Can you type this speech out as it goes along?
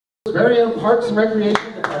Very own Parks and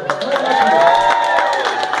Recreation Department.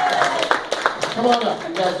 Come on up,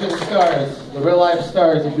 you guys are the stars, the real life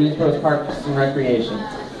stars of Greensboro Parks and Recreation.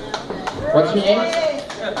 What's your name?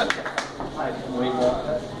 Hi, Wade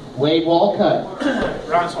Walcott. Wade Walcott.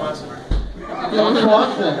 Ron Swanson. Ron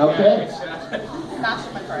Swanson, okay. Sasha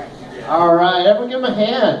McCray. All right, everyone give him a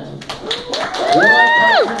hand. Real life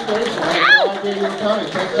Parks and Recreation. Thanks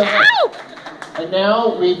so much. And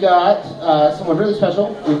now we've got someone really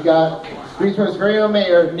special. We've got Greensboro's very own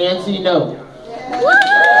mayor, Nancy Knope.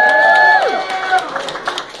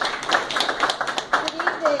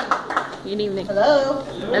 Good evening. Hello.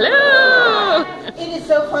 Hello. It is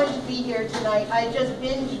so fun to be here tonight. I just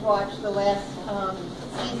binge watched the last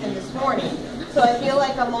season this morning, so I feel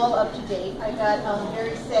like I'm all up to date. I got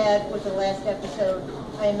very sad with the last episode.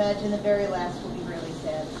 I imagine the very last will be really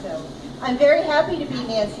sad. So I'm very happy to be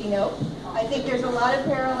Nancy Knope. I think there's a lot of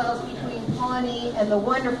parallels between Pawnee and the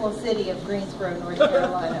wonderful city of Greensboro, North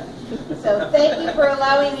Carolina. So thank you for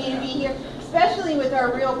allowing me to be here, especially with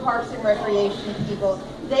our real Parks and Recreation people.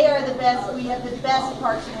 They are the best. We have the best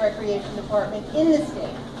Parks and Recreation department in the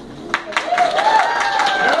state.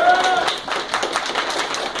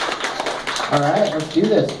 All right, let's do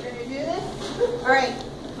this. We're going to do this? All right.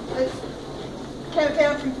 Let's count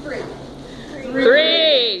down from 3.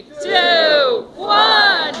 3, 2,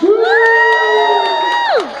 1.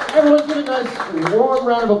 Everyone give a nice warm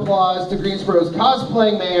round of applause to Greensboro's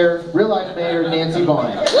cosplaying mayor, real life mayor, Nancy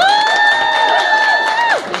Vaughan.